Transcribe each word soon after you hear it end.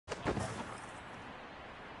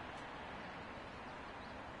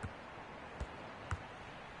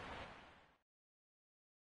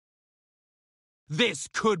This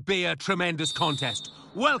could be a tremendous contest.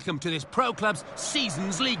 Welcome to this Pro Club's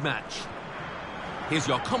Seasons League match. Here's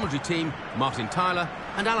your commentary team, Martin Tyler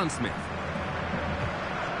and Alan Smith.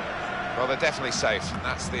 Well, they're definitely safe, and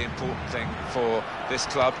that's the important thing for this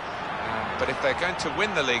club. But if they're going to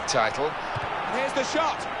win the league title, here's the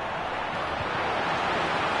shot.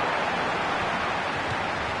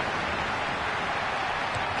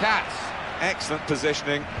 Katz, excellent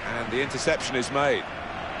positioning, and the interception is made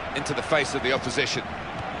into the face of the opposition.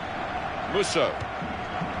 Musso.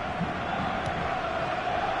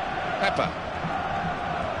 Pepper.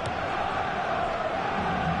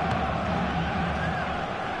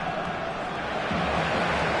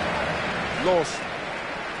 Lawson.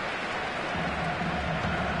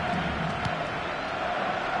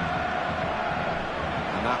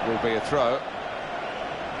 And that will be a throw.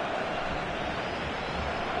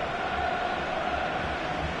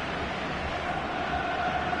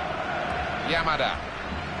 Yamada.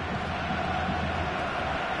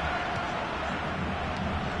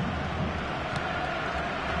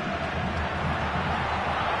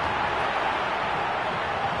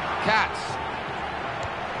 Katz.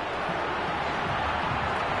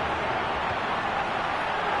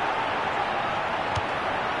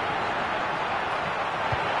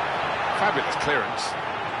 Fabulous clearance.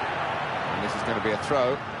 And this is going to be a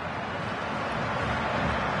throw.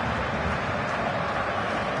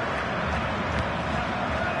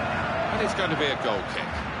 And it's going to be a goal kick.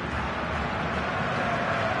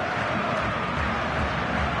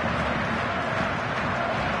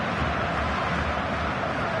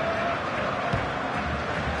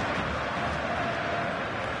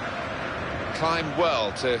 Climbed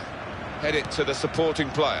well to head it to the supporting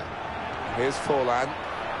player. Here's Forlan.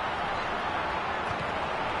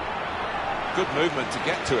 Good movement to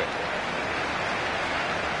get to it.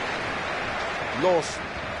 Lawson.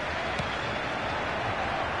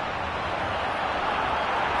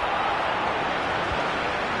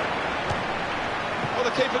 Well,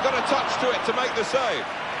 the keeper got a touch to it to make the save.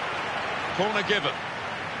 Corner given.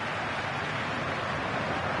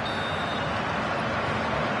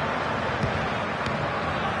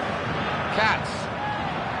 Katz.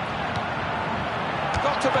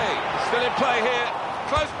 Got to be. Still in play here.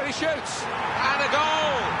 Close, but he shoots. And a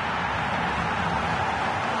goal!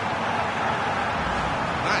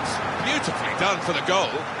 That's beautifully done for the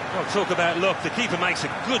goal. Well, talk about luck. The keeper makes a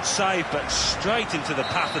good save, but straight into the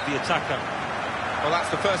path of the attacker. Well, that's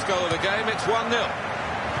the first goal of the game. It's 1-0.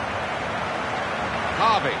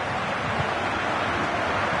 Harvey.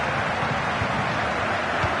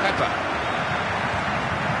 Pepper.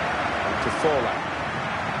 To Forlan.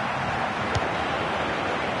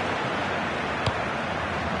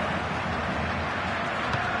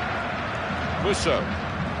 Musso.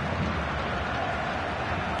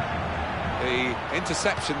 The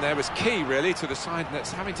interception there was key, really, to the side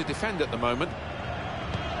that's having to defend at the moment.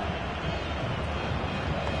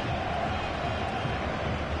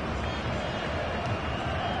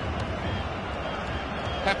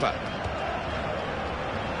 Pepper.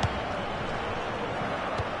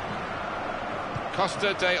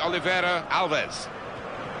 Costa de Oliveira Alves.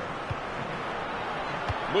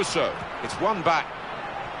 Musso. It's one back.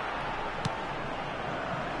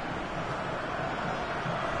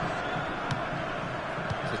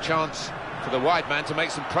 Chance for the wide man to make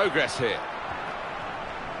some progress here.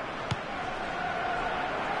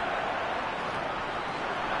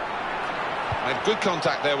 Made good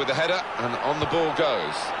contact there with the header, and on the ball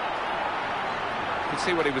goes. You can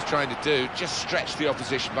see what he was trying to do, just stretch the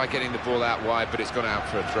opposition by getting the ball out wide, but it's gone out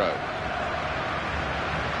for a throw.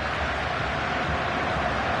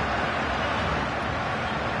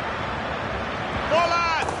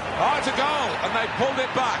 Forlan! Oh, it's a goal, and they pulled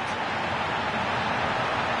it back.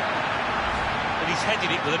 He's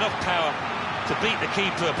headed it with enough power to beat the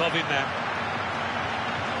keeper above him now.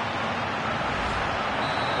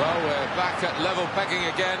 Well, we're back at level pegging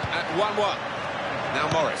again at 1-1. Now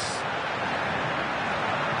Morris.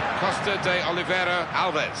 Costa de Oliveira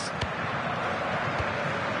Alves.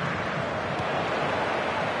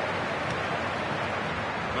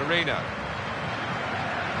 Marino.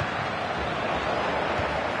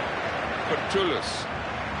 Portulus.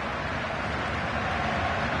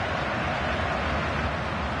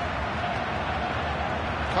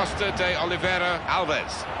 Costa de Oliveira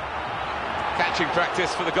Alves. Catching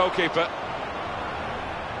practice for the goalkeeper.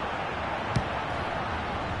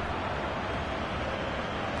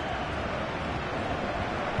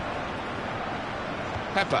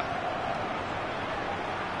 Pepper.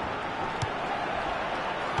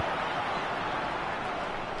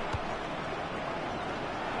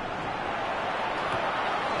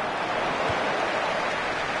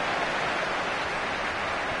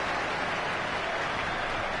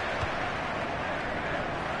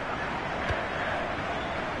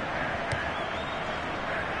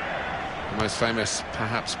 most famous,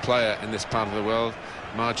 perhaps, player in this part of the world,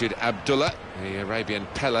 Majid Abdullah, the Arabian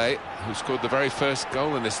Pele, who scored the very first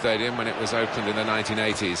goal in this stadium when it was opened in the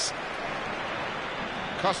 1980s.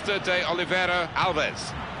 Costa de Oliveira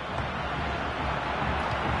Alves.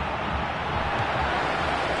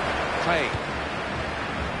 Play.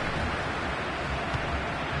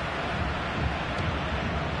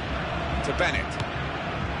 To Bennett.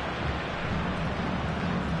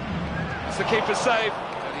 It's the keeper's save,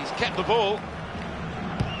 and he's kept the ball.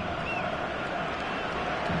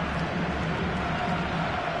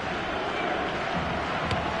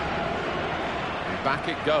 And back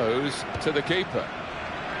it goes to the keeper.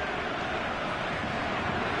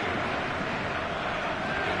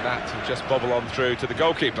 And that will just bobble on through to the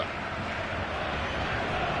goalkeeper.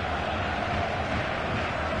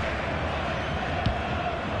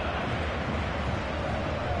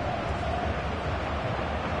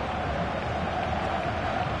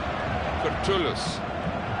 Toulouse.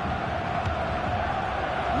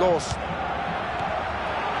 Lost.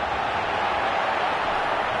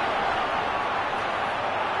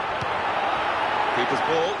 Keeper's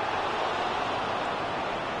ball.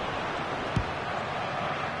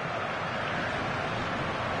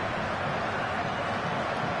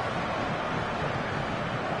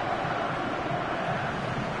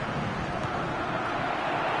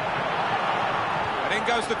 And in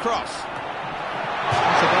goes the cross.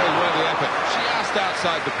 It's a very worthy effort, just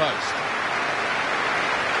outside the post.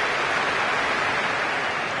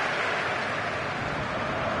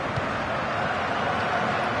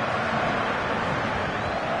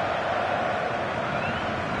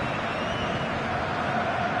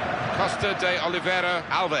 Costa de Oliveira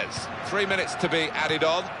Alves. 3 minutes to be added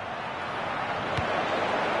on.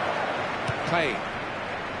 Play.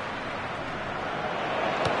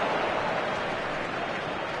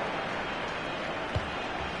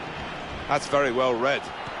 That's very well read,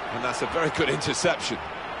 and that's a very good interception.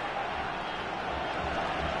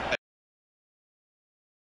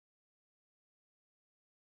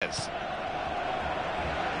 And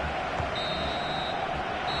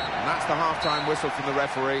that's the half-time whistle from the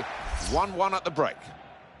referee. 1-1 at the break.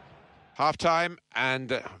 Half-time,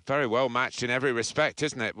 and very well matched in every respect,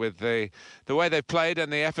 isn't it, with the way they've played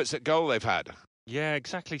and the efforts at goal they've had. Yeah,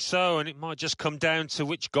 exactly so, and it might just come down to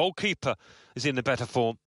which goalkeeper is in the better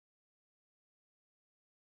form.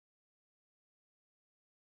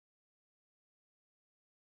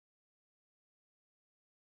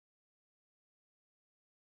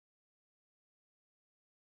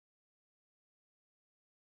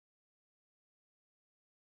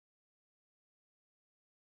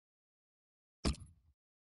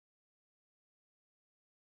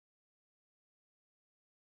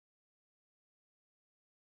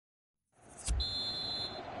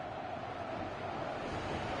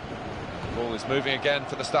 Ball is moving again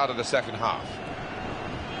for the start of the second half.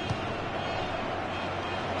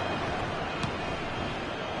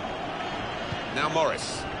 Now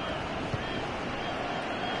Morris.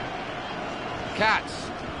 Katz.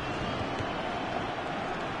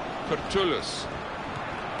 Toulouse.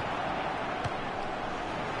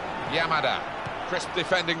 Yamada. Crisp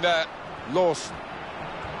defending there. Lawson.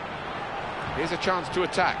 Here's a chance to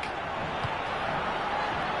attack.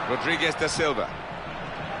 Rodriguez da Silva.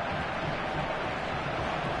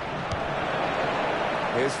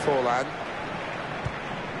 Here's Forlan.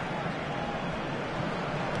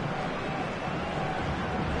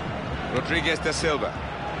 Rodriguez da Silva.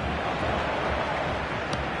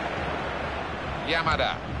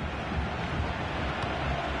 Yamada.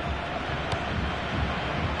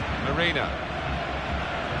 Marina.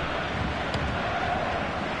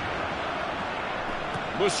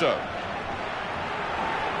 Musso.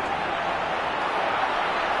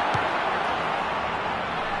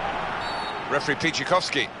 Referee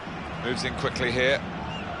Pichikovsky moves in quickly here.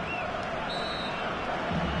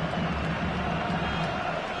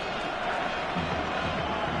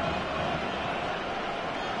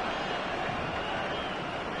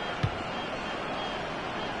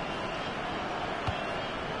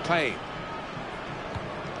 Payne.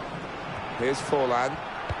 Here's Forlan.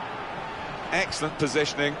 Excellent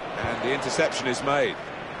positioning, and the interception is made.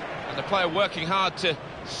 And the player working hard to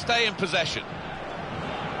stay in possession.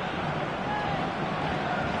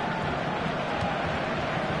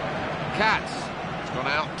 Katz has gone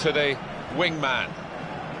out to the wingman.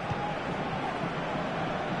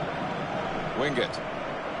 Wingett.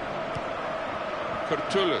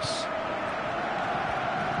 Toulouse.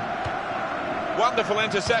 Wonderful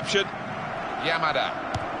interception. Yamada.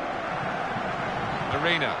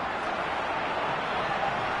 Marina.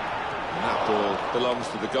 And that ball belongs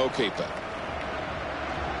to the goalkeeper.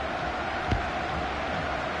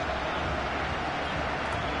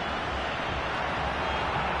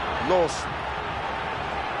 Lawson.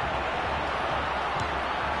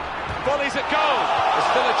 Volleys at goal. There's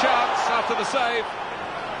still a chance after the save.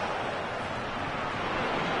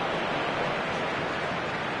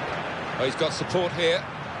 Oh, he's got support here.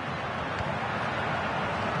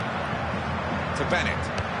 To Bennett.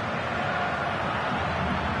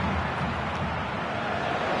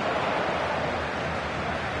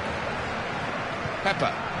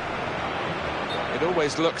 Pepper. It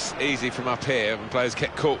always looks easy from up here when players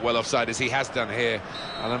get caught well offside, as he has done here,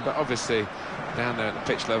 Alan, but obviously down there at the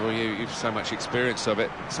pitch level you've so much experience of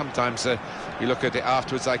it. Sometimes you look at it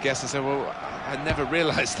afterwards, I guess, and say, well, I never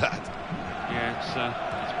realised that. Yeah,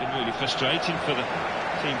 it's been really frustrating for the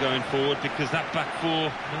team going forward, because that back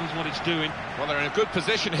four knows what it's doing. Well, they're in a good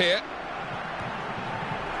position here.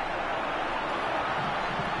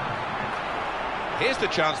 Here's the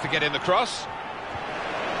chance to get in the cross.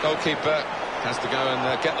 Goalkeeper has to go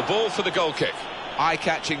and get the ball for the goal kick.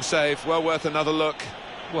 Eye-catching save, well worth another look.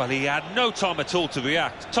 Well, he had no time at all to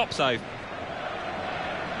react. Top save.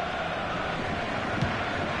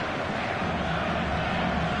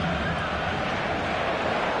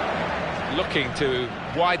 Looking to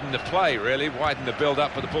widen the play, really, widen the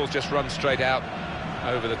build-up, but the ball's just run straight out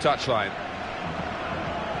over the touchline.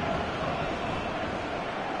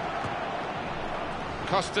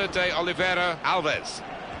 Costa de Oliveira Alves.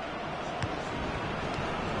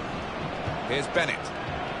 Here's Bennett.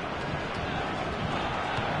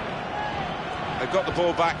 They've got the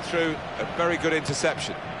ball back through a very good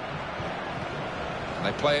interception. And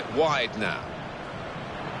they play it wide now.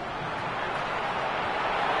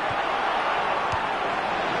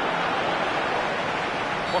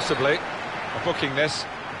 Possibly a booking this.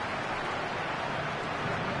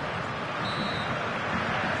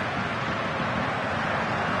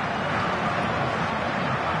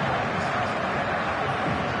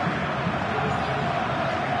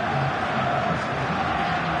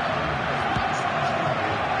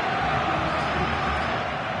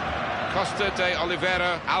 Costa de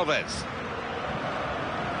Oliveira Alves.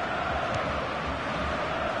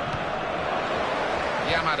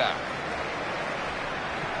 Yamada.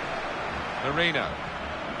 Marino.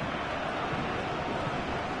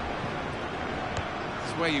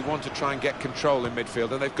 It's where you want to try and get control in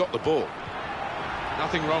midfield, and they've got the ball.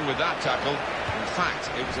 Nothing wrong with that tackle. In fact,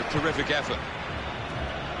 it was a terrific effort.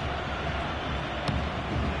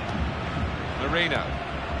 Marino.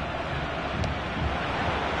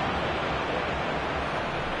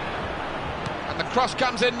 And the cross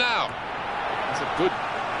comes in now. It's a good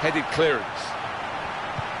headed clearance.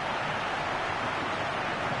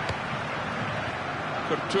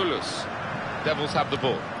 Toulouse. Devils have the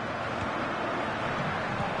ball.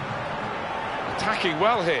 Attacking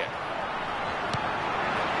well here.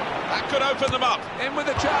 That could open them up. In with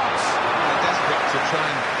a chance. They're desperate to try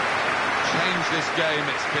and change this game.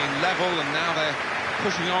 It's been level, and now they're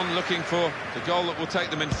pushing on, looking for the goal that will take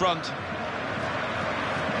them in front.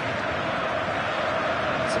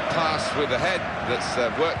 It's a pass with the head that's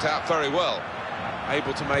worked out very well.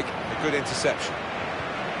 Able to make a good interception.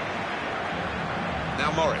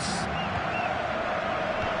 Now Morris.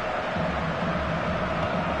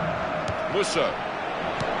 Musso.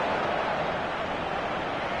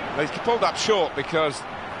 Well, he's pulled up short because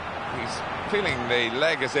he's feeling the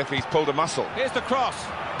leg as if he's pulled a muscle. Here's the cross.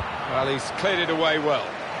 Well, he's cleared it away well.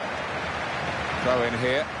 Throw in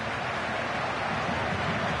here.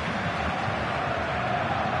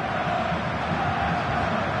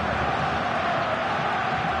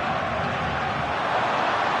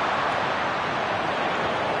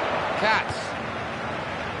 Cats.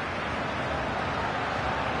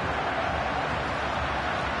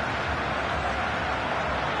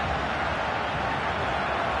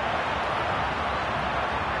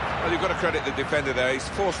 Well, you've got to credit the defender there. He's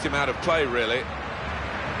forced him out of play, really.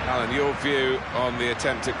 Alan, your view on the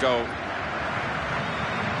attempt at goal?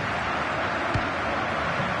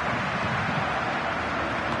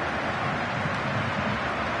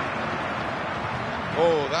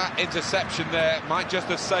 Oh, that interception there might just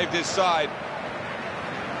have saved his side.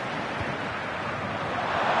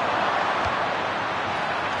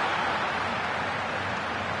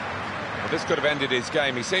 Well, this could have ended his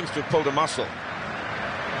game. He seems to have pulled a muscle.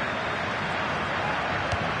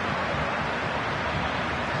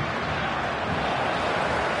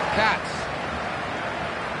 Cats.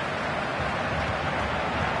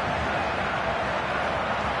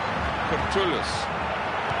 Toulouse.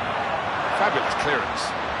 Fabulous clearance.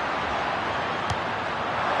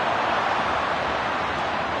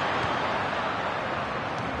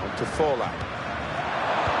 On to Forlan.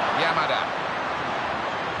 Yamada.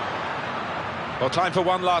 Well, time for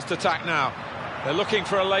one last attack now. They're looking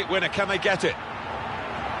for a late winner. Can they get it?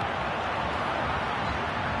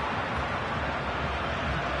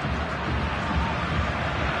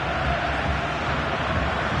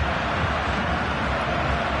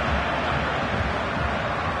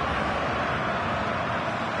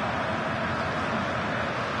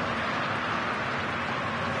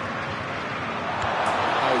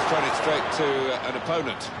 Thrown it straight to an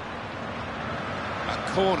opponent.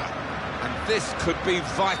 A corner, and this could be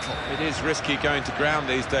vital. It is risky going to ground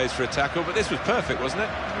these days for a tackle, but this was perfect, wasn't it?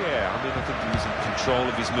 Yeah, I mean, I think he was in control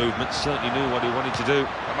of his movements, certainly knew what he wanted to do.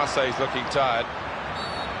 I must say he's looking tired.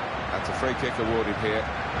 That's a free kick awarded here.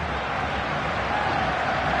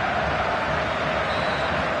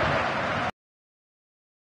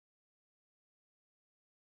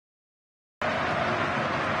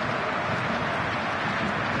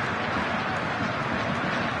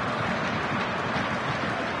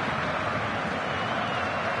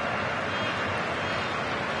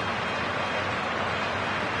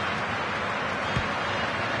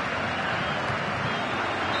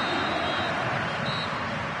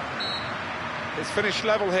 It's finished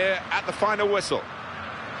level here at the final whistle.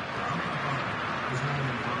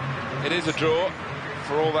 It is a draw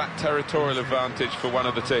for all that territorial advantage for one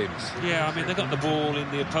of the teams. Yeah, I mean, they got the ball in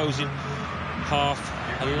the opposing half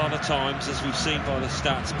a lot of times, as we've seen by the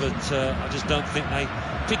stats, but I just don't think they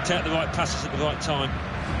picked out the right passes at the right time.